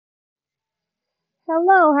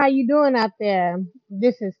Hello, how you doing out there?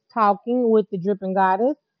 This is Talking with the Dripping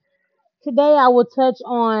Goddess. Today I will touch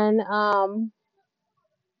on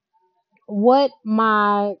what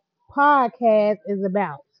my podcast is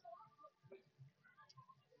about.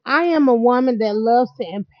 I am a woman that loves to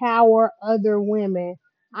empower other women.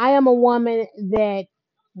 I am a woman that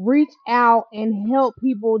reach out and help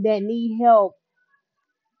people that need help,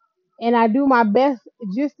 and I do my best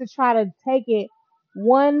just to try to take it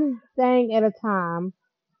one thing at a time,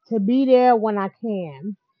 to be there when I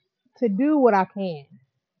can, to do what I can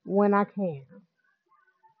when I can.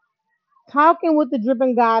 Talking with the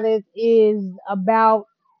Dripping Goddess is about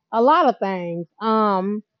a lot of things.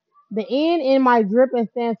 The N in my dripping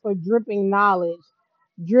stands for dripping knowledge,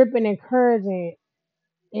 dripping encouragement,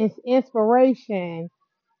 inspiration,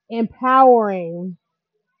 empowering.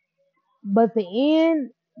 But the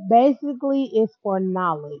N basically is for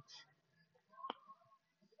knowledge.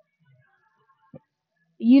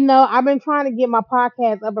 I've been trying to get my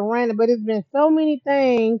podcast up and running, but it's been so many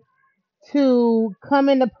things to come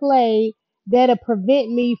into play that'll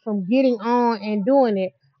prevent me from getting on and doing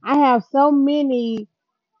it. I have so many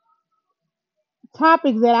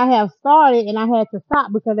topics that I have started and I had to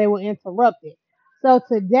stop because they were interrupted. So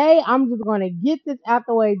today I'm just going to get this out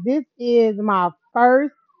the way. This is my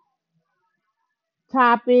first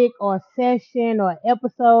topic or session or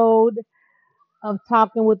episode of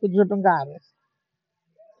Talking with the Dripping Goddess.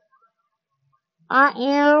 I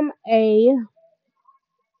am a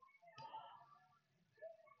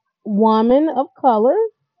woman of color.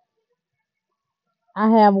 I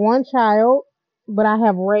have one child, but I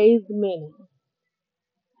have raised many.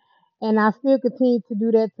 And I still continue to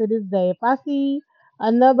do that to this day. If I see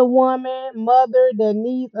another woman, mother that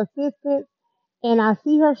needs assistance, and I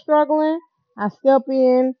see her struggling, I step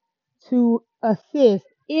in to assist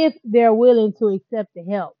if they're willing to accept the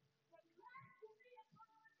help.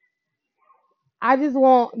 I just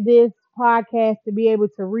want this podcast to be able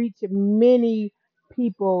to reach many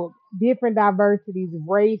people, different diversities,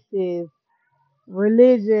 races,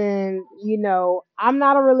 religion. I'm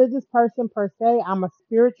not a religious person per se. I'm a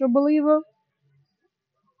spiritual believer.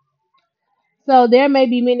 So there may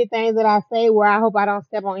be many things that I say where I hope I don't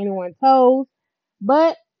step on anyone's toes,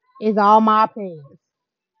 but it's all my opinions.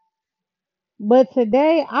 But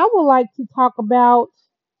today I would like to talk about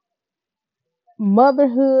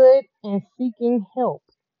motherhood and seeking help.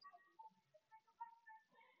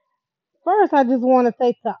 First, I just want to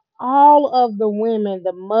say to all of the women,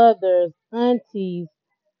 the mothers, aunties,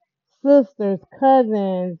 sisters,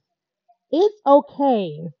 cousins, it's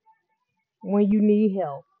okay when you need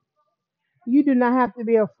help. You do not have to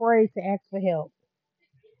be afraid to ask for help.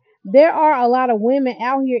 There are a lot of women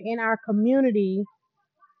out here in our community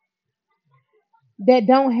that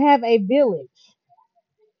don't have a village.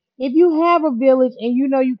 If you have a village and you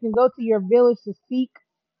know you can go to your village to seek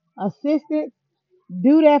assistance,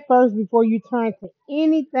 do that first before you turn to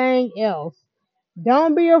anything else.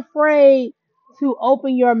 Don't be afraid to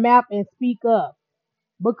open your mouth and speak up.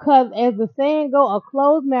 Because as the saying go, a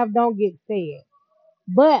closed mouth don't get fed.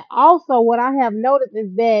 But also what I have noticed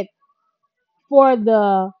is that for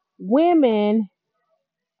the women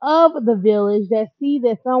of the village that see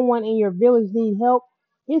that someone in your village needs help,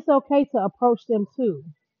 it's okay to approach them too.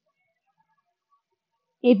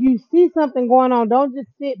 If you see something going on, don't just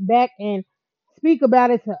sit back and speak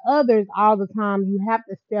about it to others all the time. You have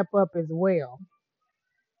to step up as well.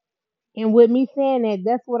 And with me saying that,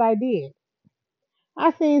 that's what I did.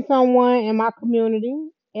 I seen someone in my community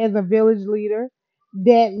as a village leader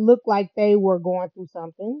that looked like they were going through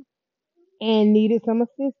something and needed some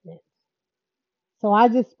assistance. So I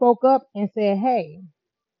just spoke up and said, "Hey,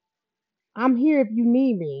 I'm here if you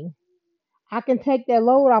need me. I can take that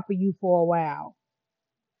load off of you for a while,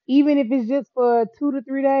 even if it's just for 2 to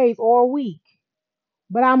 3 days or a week.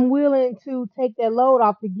 But I'm willing to take that load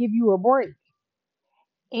off to give you a break."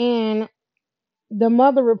 And the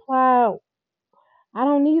mother replied, "I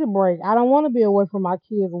don't need a break. I don't want to be away from my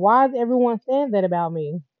kids. Why is everyone saying that about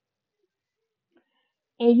me?"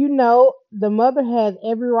 And the mother has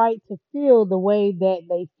every right to feel the way that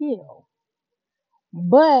they feel.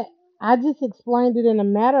 But I just explained it in a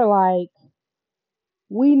matter like,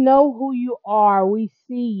 we know who you are. We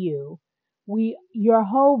see you. Your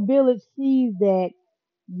whole village sees that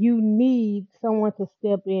you need someone to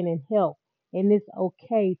step in and help. And it's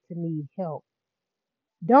okay to need help.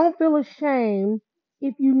 Don't feel ashamed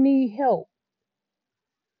if you need help.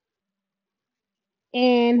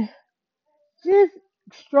 And just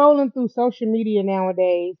strolling through social media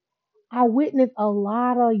nowadays, I witness a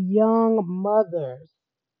lot of young mothers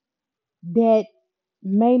that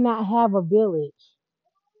may not have a village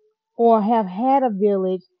or have had a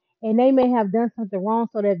village and they may have done something wrong,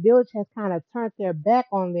 so that village has kind of turned their back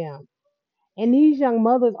on them. And these young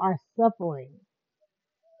mothers are suffering.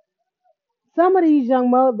 Some of these young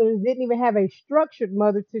mothers didn't even have a structured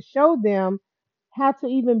mother to show them how to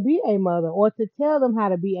even be a mother or to tell them how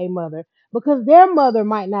to be a mother because their mother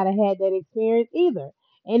might not have had that experience either.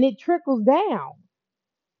 And it trickles down.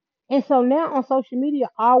 And so now on social media,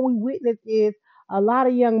 all we witness is a lot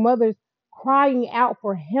of young mothers crying out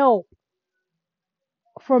for help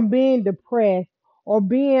from being depressed or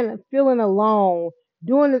being feeling alone,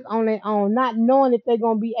 doing this on their own, not knowing if they're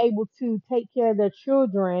going to be able to take care of their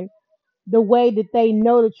children the way that they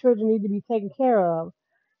know the children need to be taken care of.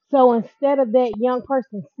 So instead of that young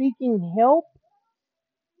person seeking help,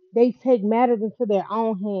 they take matters into their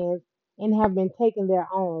own hands and have been taking their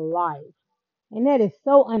own life. And that is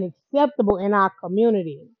so unacceptable in our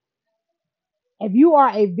community. If you are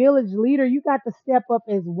a village leader, you got to step up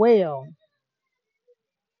as well.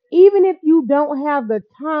 Even if you don't have the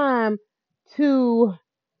time to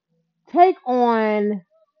take on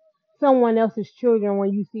someone else's children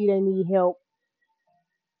when you see they need help,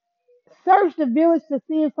 search the village to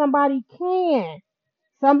see if somebody can.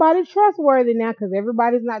 Somebody trustworthy now, because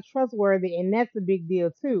everybody's not trustworthy, and that's a big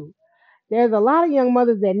deal too. There's a lot of young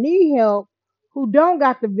mothers that need help who don't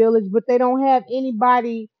got the village, but they don't have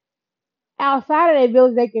anybody outside of their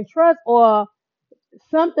village they can trust, or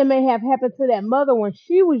something may have happened to that mother when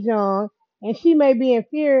she was young, and she may be in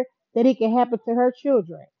fear that it can happen to her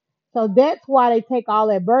children. So that's why they take all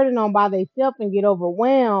that burden on by themselves and get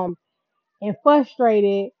overwhelmed and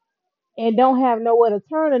frustrated and don't have nowhere to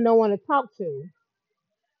turn and no one to talk to.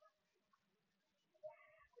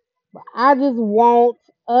 But I just want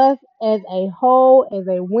us as a whole, as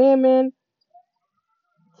a women,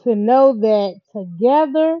 to know that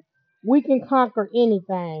together we can conquer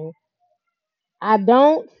anything. I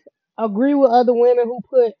don't agree with other women who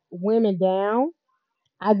put women down.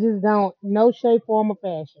 I just don't, no shape, form, or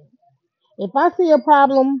fashion. If I see a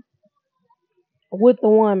problem with the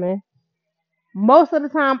woman, most of the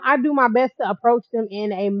time I do my best to approach them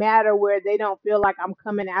in a matter where they don't feel like I'm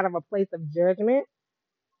coming out of a place of judgment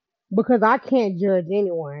because I can't judge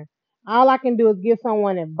anyone. All I can do is give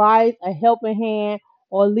someone advice, a helping hand,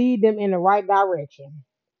 or lead them in the right direction.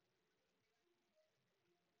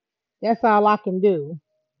 That's all I can do.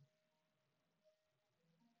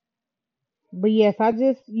 But yes, I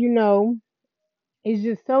just, it's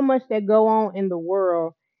just so much that go on in the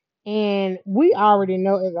world. And we already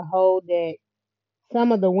know as a whole that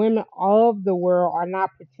some of the women of the world are not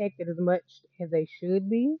protected as much as they should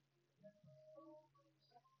be.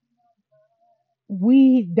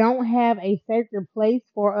 We don't have a sacred place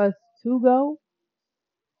for us to go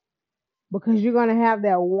because you're going to have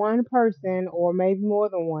that one person or maybe more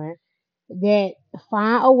than one that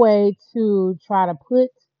find a way to try to put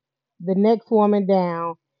the next woman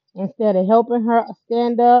down instead of helping her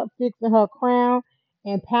stand up, fixing her crown,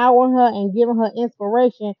 empowering her, and giving her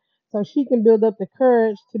inspiration so she can build up the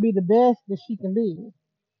courage to be the best that she can be.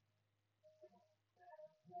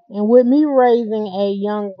 And with me raising a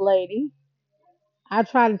young lady, I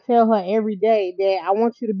try to tell her every day that I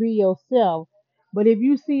want you to be yourself. But if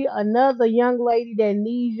you see another young lady that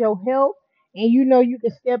needs your help and you know you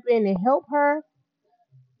can step in and help her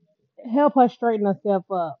straighten herself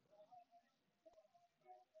up.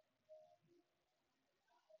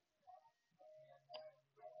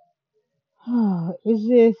 It's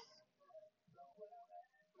just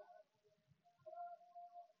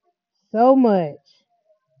so much.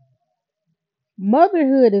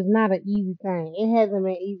 Motherhood is not an easy thing. It hasn't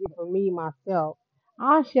been easy for me myself.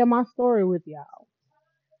 I'll share my story with y'all.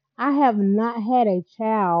 I have not had a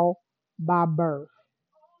child by birth.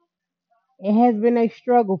 It has been a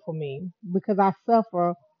struggle for me because I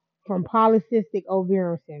suffer from polycystic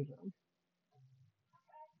ovarian syndrome.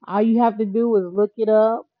 All you have to do is look it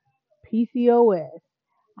up, PCOS.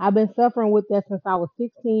 I've been suffering with that since I was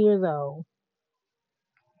 16 years old.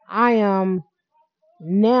 I am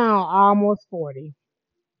now almost 40.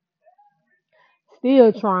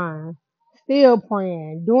 Still trying, still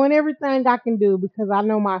praying, doing everything I can do because I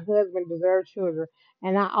know my husband deserves children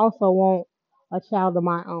and I also want a child of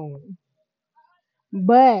my own.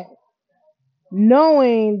 But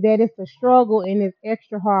knowing that it's a struggle and it's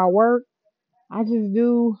extra hard work, I just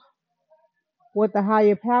do what the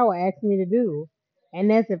higher power asks me to do. And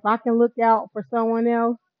that's if I can look out for someone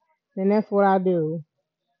else, then that's what I do.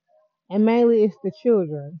 And mainly it's the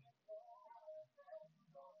children.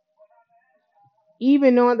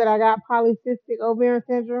 Even knowing that I got polycystic ovarian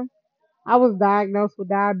syndrome, I was diagnosed with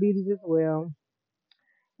diabetes as well.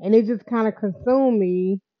 And it just kind of consumed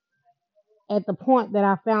me at the point that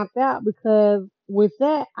I found out because with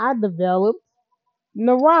that I developed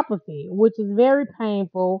neuropathy, which is very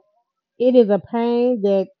painful. It is a pain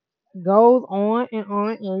that goes on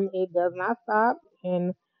and it does not stop.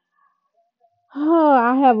 And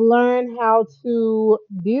I have learned how to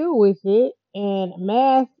deal with it and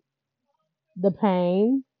mask the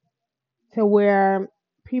pain to where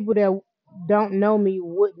people that don't know me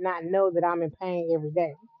would not know that I'm in pain every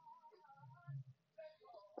day.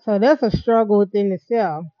 So that's a struggle within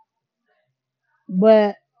itself.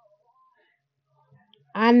 But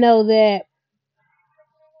I know that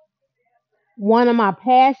one of my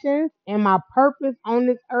passions and my purpose on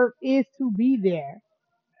this earth is to be there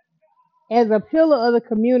as a pillar of the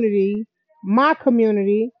community, my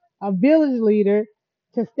community, a village leader,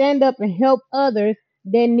 to stand up and help others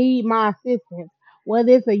that need my assistance.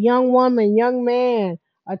 Whether it's a young woman, young man,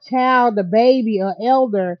 a child, a baby, an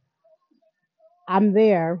elder, I'm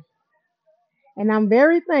there. And I'm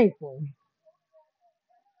very thankful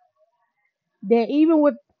that even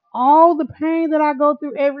with all the pain that I go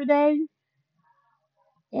through every day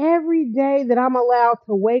that I'm allowed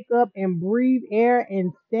to wake up and breathe air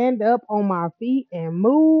and stand up on my feet and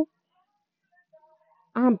move,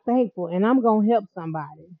 I'm thankful and I'm going to help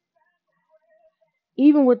somebody,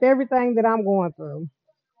 even with everything that I'm going through.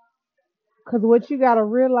 Because what you got to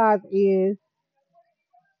realize is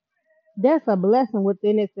that's a blessing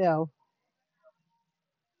within itself.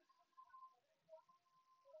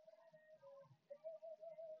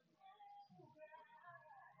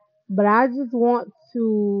 But I just want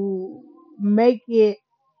to make it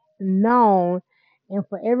known and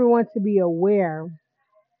for everyone to be aware.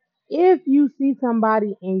 If you see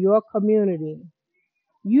somebody in your community,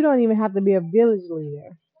 you don't even have to be a village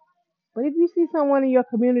leader. But if you see someone in your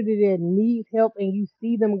community that needs help and you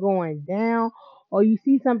see them going down, or you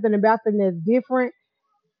see something about them that's different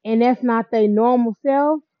and that's not their normal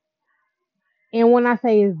self, and when I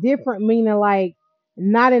say it's different, meaning like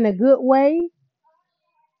not in a good way,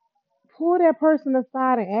 pull that person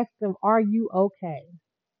aside and ask them, are you okay?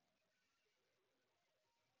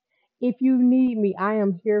 If you need me, I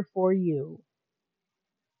am here for you.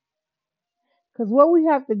 Because what we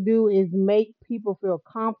have to do is make people feel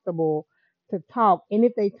comfortable to talk. And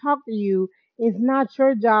if they talk to you, it's not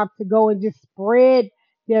your job to go and just spread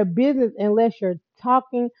their business unless you're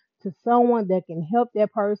talking to someone that can help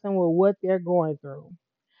that person with what they're going through.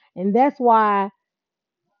 And that's why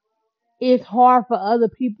it's hard for other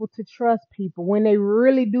people to trust people when they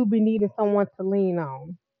really do be needing someone to lean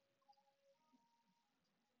on.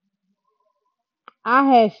 I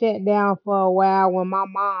had shut down for a while when my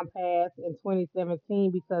mom passed in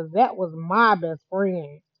 2017 because that was my best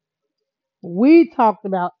friend. We talked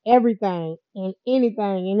about everything and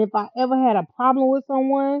anything. And if I ever had a problem with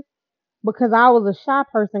someone, because I was a shy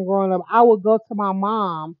person growing up, I would go to my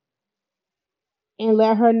mom and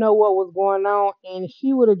let her know what was going on and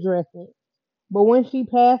she would address it. But when she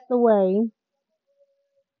passed away,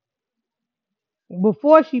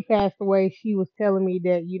 before she passed away, she was telling me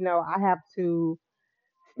that, I have to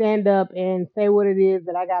stand up and say what it is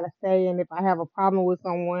that I got to say. And if I have a problem with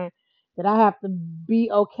someone, that I have to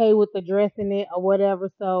be okay with addressing it or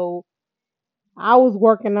whatever. So I was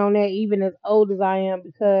working on that even as old as I am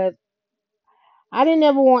because I didn't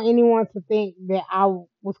ever want anyone to think that I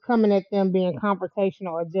was coming at them being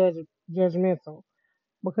confrontational or judgmental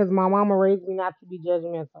because my mama raised me not to be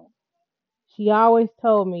judgmental. She always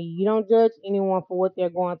told me, you don't judge anyone for what they're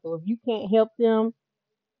going through. If you can't help them,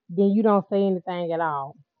 then you don't say anything at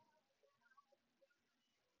all.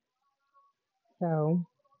 So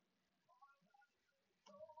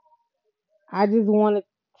I just wanted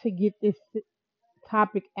to get this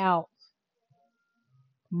topic out.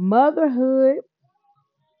 Motherhood,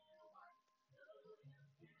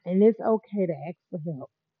 and it's okay to ask for help.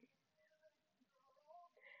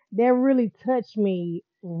 That really touched me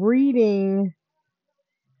reading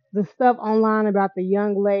the stuff online about the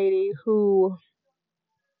young lady who,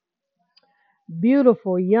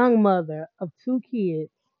 beautiful young mother of two kids,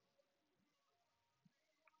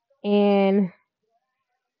 and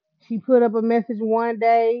she put up a message one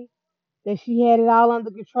day that she had it all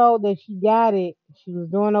under control, that she got it, she was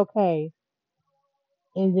doing okay,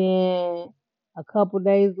 and then a couple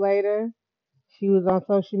days later, she was on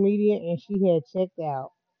social media and she had checked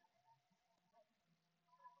out.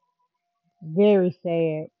 Very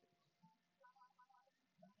sad.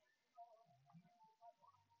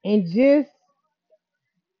 And just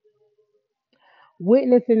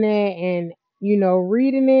witnessing that and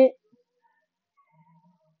reading it,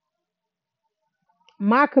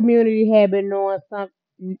 my community had been knowing some,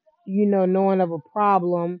 knowing of a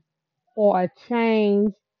problem or a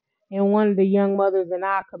change and one of the young mothers in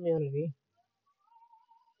our community.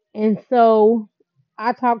 And so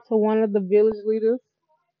I talked to one of the village leaders,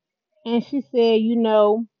 and she said,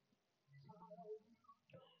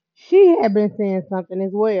 she had been saying something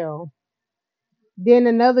as well. Then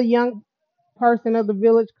another young person of the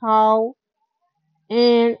village called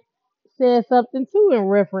and said something too in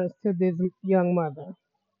reference to this young mother.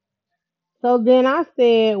 So then I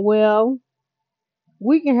said, well,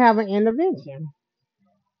 we can have an intervention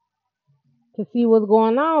to see what's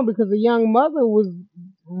going on because the young mother was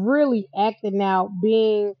really acting out,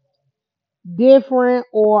 being different,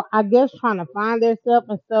 or I guess trying to find herself.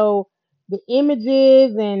 And so the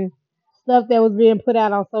images and stuff that was being put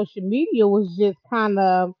out on social media was just kind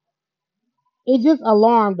of, it just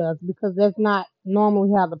alarmed us because that's not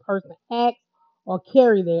normally how the person acts or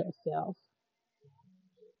carry themselves.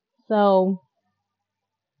 So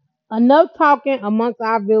enough talking amongst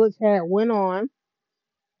our village had went on,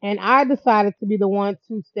 and I decided to be the one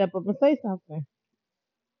to step up and say something.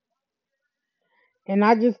 And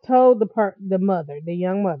I just told the mother, the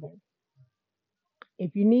young mother,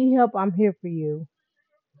 if you need help, I'm here for you.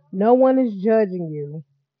 No one is judging you.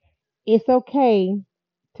 It's okay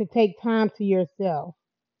to take time to yourself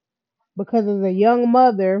because as a young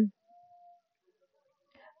mother,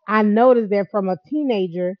 I noticed that from a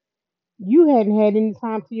teenager, you hadn't had any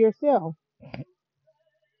time to yourself.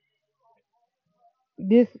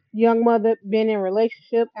 This young mother been in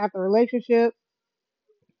relationship after relationship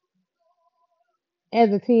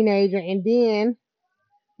as a teenager, and then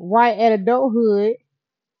right at adulthood,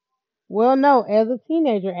 well, no, as a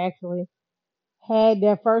teenager actually, had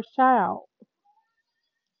their first child.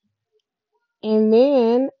 And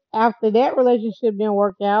then after that relationship didn't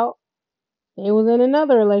work out, they was in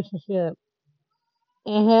another relationship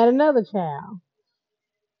and had another child.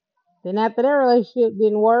 Then after that relationship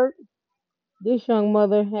didn't work, this young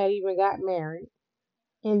mother had even got married,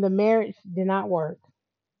 and the marriage did not work.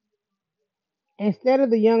 Instead of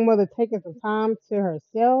the young mother taking some time to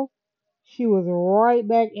herself, she was right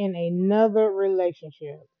back in another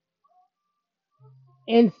relationship.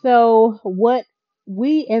 And so, what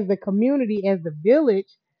we as the community, as the village,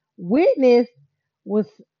 witnessed was,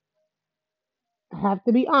 have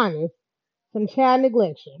to be honest, some child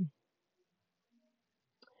neglection.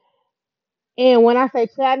 And when I say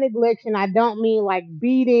child neglection, I don't mean like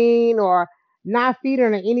beating or not feeding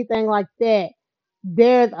or anything like that.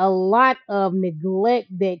 There's a lot of neglect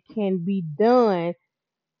that can be done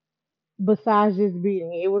besides just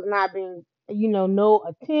beating. It was not being, no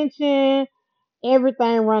attention,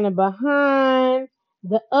 everything running behind,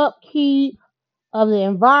 the upkeep of the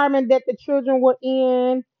environment that the children were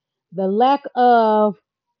in, the lack of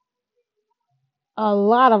a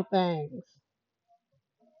lot of things.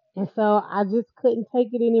 And so I just couldn't take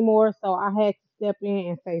it anymore. So I had to step in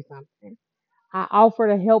and say something. I offered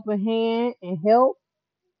a helping hand and help.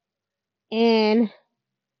 And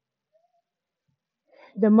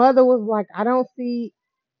the mother was like, I don't see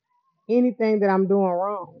anything that I'm doing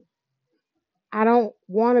wrong. I don't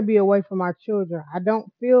want to be away from my children. I don't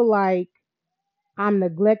feel like I'm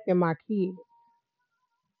neglecting my kids.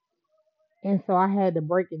 And so I had to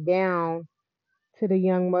break it down to the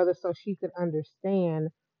young mother so she could understand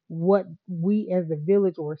what we as the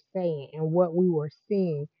village were saying and what we were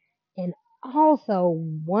seeing. And also,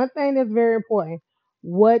 one thing that's very important,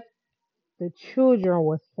 what the children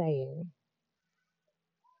were saying,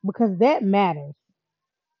 because that matters.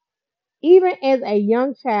 Even as a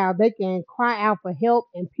young child, they can cry out for help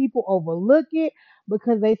and people overlook it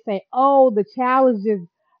because they say, oh, the child is just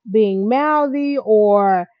being mouthy,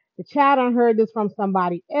 or the child unheard this from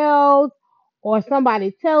somebody else, or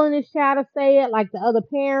somebody telling this child to say it like the other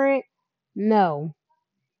parent. No,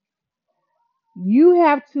 you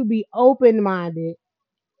have to be open minded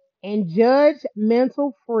and judge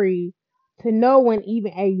mental free to know when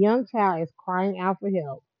even a young child is crying out for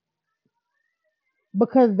help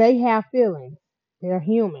because they have feelings. They're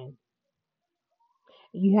human.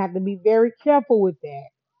 You have to be very careful with that.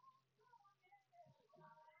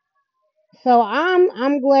 So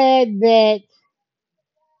I'm glad that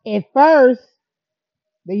at first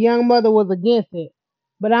the young mother was against it,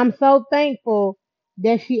 but I'm so thankful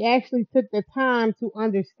that she actually took the time to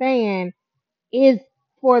understand it's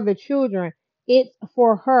for the children, it's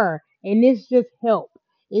for her, and it's just help.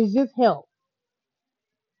 It's just help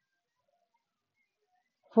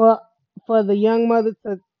for the young mother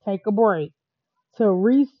to take a break, to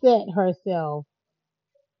reset herself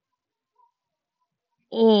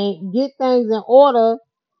and get things in order.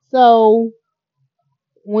 So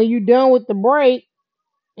when you're done with the break,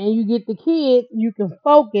 and you get the kids, you can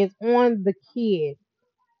focus on the kids.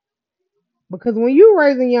 Because when you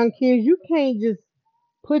raising young kids, you can't just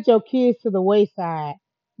put your kids to the wayside.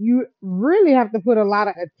 You really have to put a lot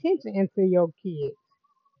of attention into your kids.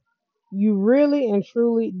 You really and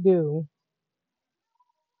truly do.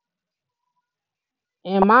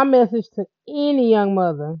 And my message to any young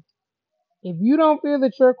mother, if you don't feel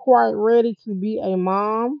that you're quite ready to be a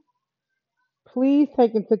mom, please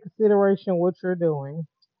take into consideration what you're doing.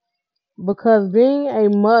 Because being a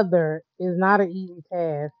mother is not an easy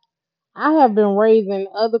task. I have been raising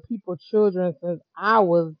other people's children since I'm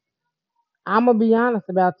going to be honest,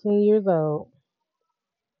 about 10 years old.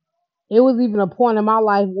 It was even a point in my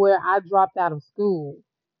life where I dropped out of school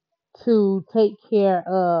to take care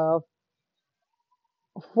of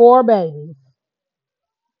four babies,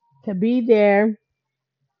 to be there,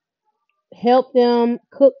 help them,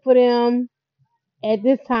 cook for them. At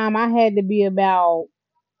this time, I had to be about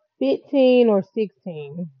 15 or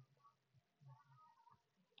 16.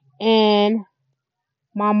 And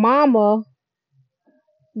my mama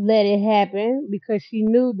let it happen because she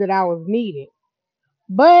knew that I was needed.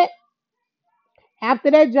 But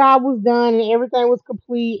after that job was done and everything was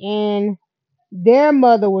complete and their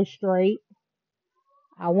mother was straight,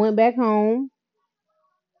 I went back home,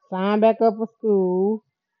 signed back up for school,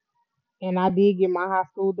 and I did get my high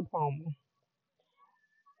school diploma.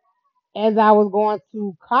 As I was going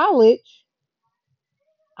to college,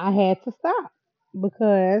 I had to stop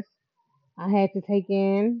because I had to take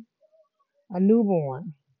in a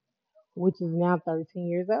newborn, which is now 13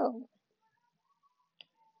 years old.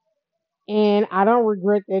 And I don't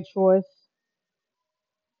regret that choice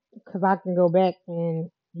because I can go back and,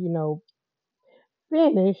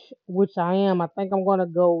 finish, which I am. I think I'm going to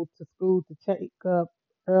go to school to take up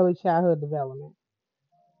early childhood development.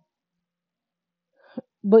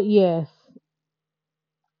 But yes,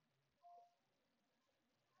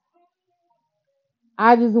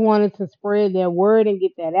 I just wanted to spread that word and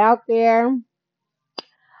get that out there.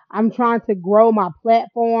 I'm trying to grow my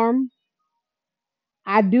platform.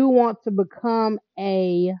 I do want to become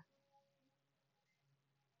a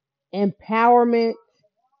empowerment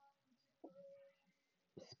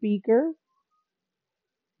speaker.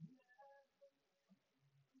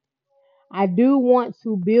 I do want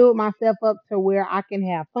to build myself up to where I can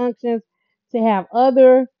have functions, to have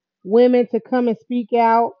other women to come and speak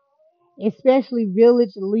out, especially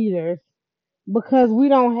village leaders, because we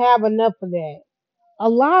don't have enough of that. A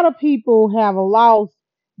lot of people have lost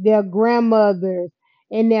their grandmothers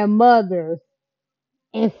and their mothers,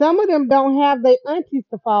 and some of them don't have their aunties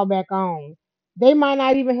to fall back on. They might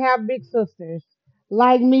not even have big sisters,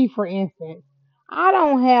 like me, for instance. I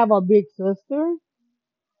don't have a big sister.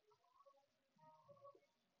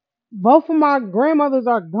 Both of my grandmothers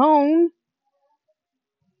are gone.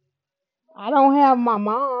 I don't have my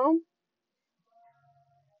mom.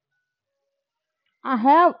 I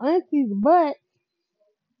have aunties, but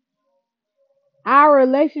our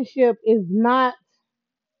relationship is not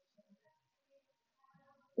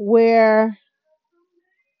where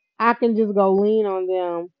I can just go lean on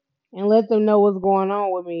them and let them know what's going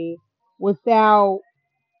on with me without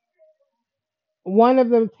one of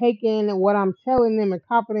them taking what I'm telling them in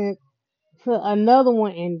confidence to another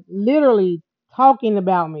one and literally talking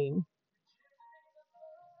about me.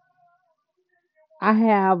 I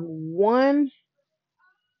have one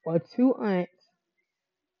or two aunts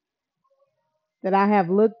that I have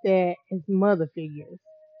looked at as mother figures.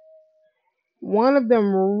 One of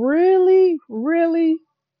them really, really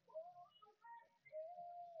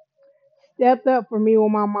stepped up for me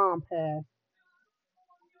when my mom passed.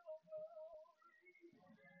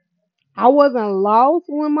 I wasn't lost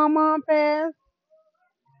when my mom passed,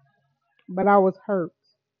 but I was hurt.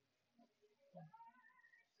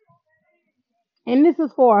 And this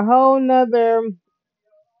is for a whole nother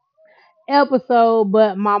episode,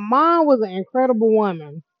 but my mom was an incredible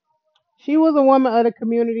woman. She was a woman of the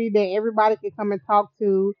community that everybody could come and talk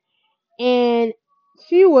to. And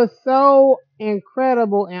she was so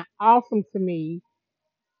incredible and awesome to me.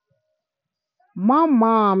 My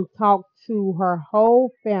mom talked to her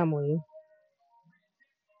whole family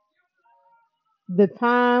the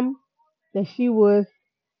time that she was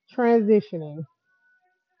transitioning.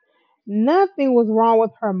 Nothing was wrong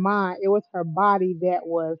with her mind. It was her body that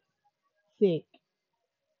was sick.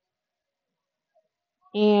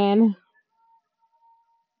 And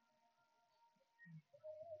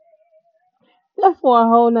that's for a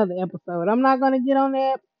whole nother episode. I'm not going to get on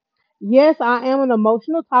that. Yes, I am an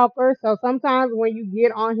emotional talker. So sometimes when you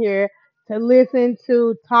get on here to listen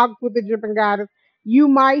to Talk with the Dripping Goddess, you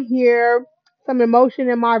might hear some emotion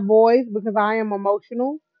in my voice because I am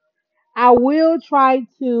emotional. I will try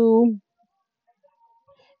to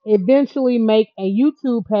eventually make a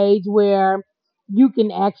YouTube page where you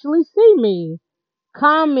can actually see me,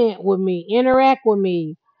 comment with me, interact with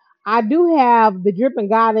me. I do have the Dripping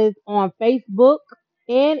Goddess on Facebook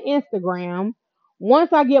and Instagram.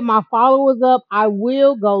 Once I get my followers up, I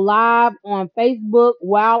will go live on Facebook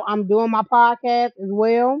while I'm doing my podcast as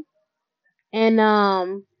well. And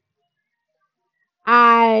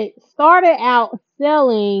I started out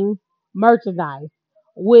selling merchandise,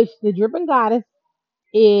 which the Dripping Goddess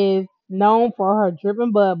is known for her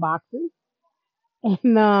Dripping Bud boxes.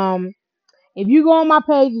 And if you go on my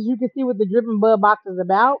pages, you can see what the Dripping Bud box is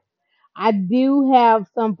about. I do have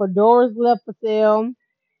some fedoras left for sale.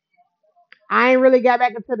 I ain't really got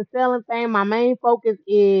back into the selling thing. My main focus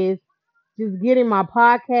is just getting my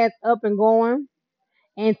podcast up and going.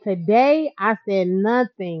 And today I said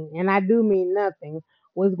nothing, and I do mean nothing,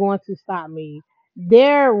 was going to stop me.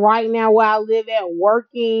 There right now where I live at,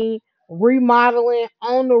 working, remodeling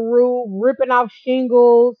on the roof, ripping off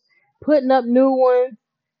shingles, putting up new ones.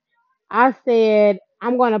 I said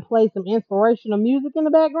I'm gonna play some inspirational music in the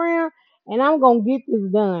background and I'm gonna get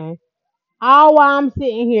this done. All while I'm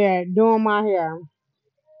sitting here doing my hair.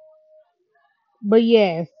 But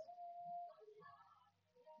yes,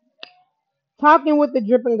 talking with the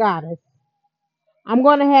dripping goddess. I'm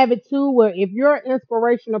gonna have it too where if you're an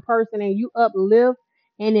inspirational person and you uplift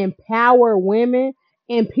and empower women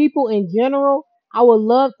and people in general, I would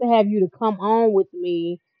love to have you to come on with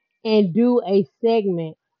me and do a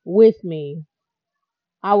segment with me.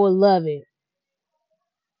 I would love it.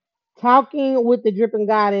 Talking with the dripping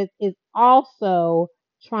goddess is also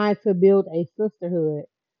trying to build a sisterhood,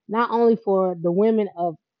 not only for the women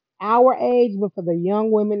of our age, but for the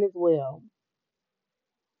young women as well.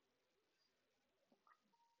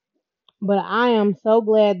 But I am so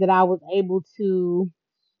glad that I was able to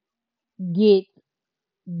get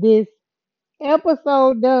this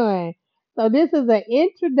episode done. So this is an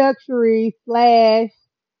introductory slash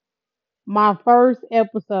my first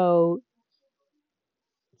episode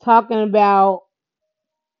talking about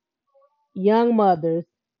young mothers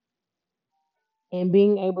and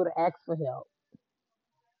being able to ask for help.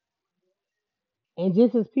 And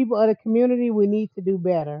just as people of the community, we need to do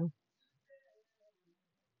better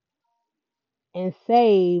and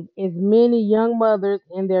save as many young mothers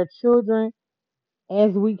and their children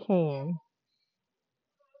as we can.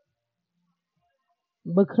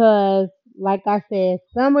 Because, like I said,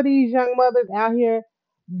 some of these young mothers out here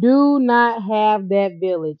do not have that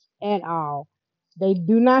village at all. They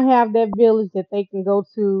do not have that village that they can go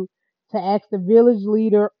to ask the village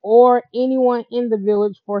leader or anyone in the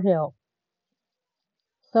village for help.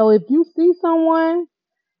 So if you see someone,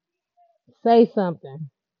 say something.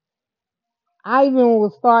 I even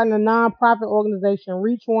was starting a nonprofit organization,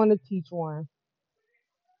 Reach One to Teach One.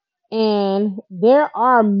 And there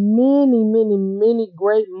are many, many, many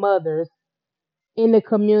great mothers in the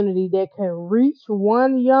community that can reach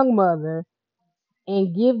one young mother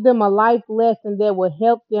and give them a life lesson that will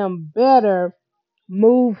help them better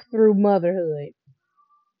move through motherhood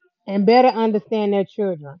and better understand their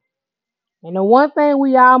children. And the one thing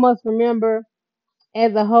we all must remember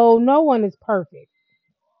as a whole, no one is perfect.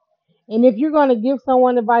 And if you're going to give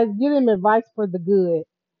someone advice, give them advice for the good.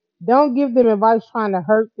 Don't give them advice trying to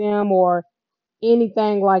hurt them or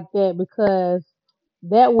anything like that because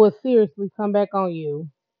that will seriously come back on you.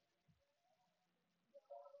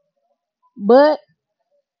 But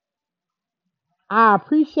I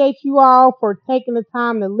appreciate you all for taking the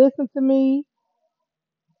time to listen to me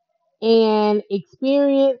and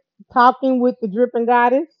experience talking with the Dripping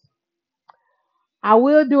Goddess. I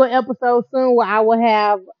will do an episode soon where I will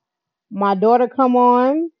have my daughter come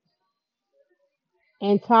on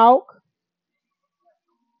and talk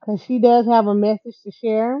because she does have a message to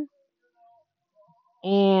share.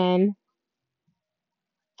 And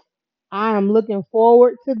I am looking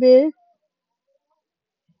forward to this.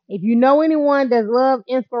 If you know anyone that loves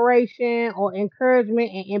inspiration or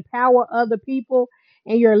encouragement and empower other people,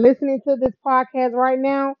 and you're listening to this podcast right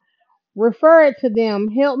now, refer it to them.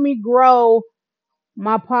 Help me grow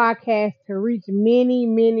my podcast to reach many,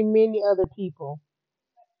 many, many other people,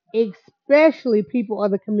 especially people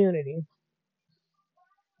of the community.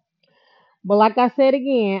 But like I said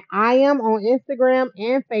again, I am on Instagram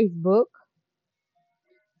and Facebook,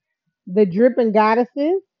 The Dripping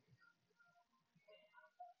Goddesses.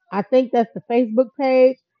 I think that's the Facebook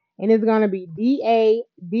page, and it's gonna be DADRIPNGODDESSES.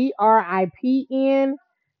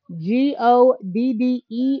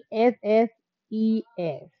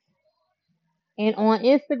 And on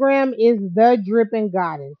Instagram is The Dripping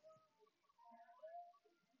Goddess.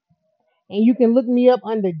 And you can look me up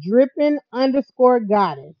under dripping underscore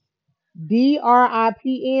goddess.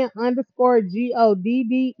 DRIPN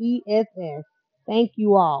 _GODDESS. Thank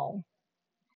you all.